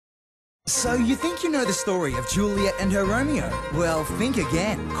So you think you know the story of Juliet and her Romeo? Well, think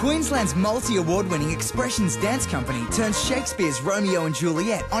again. Queensland's multi-award-winning Expressions dance company turns Shakespeare's Romeo and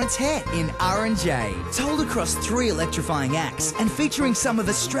Juliet on its head in R&J. Told across 3 electrifying acts and featuring some of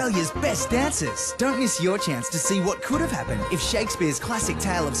Australia's best dancers. Don't miss your chance to see what could have happened if Shakespeare's classic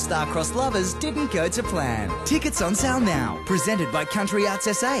tale of star-crossed lovers didn't go to plan. Tickets on sale now. Presented by Country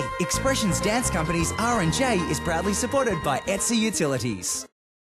Arts SA. Expressions Dance Company's R&J is proudly supported by Etsy Utilities.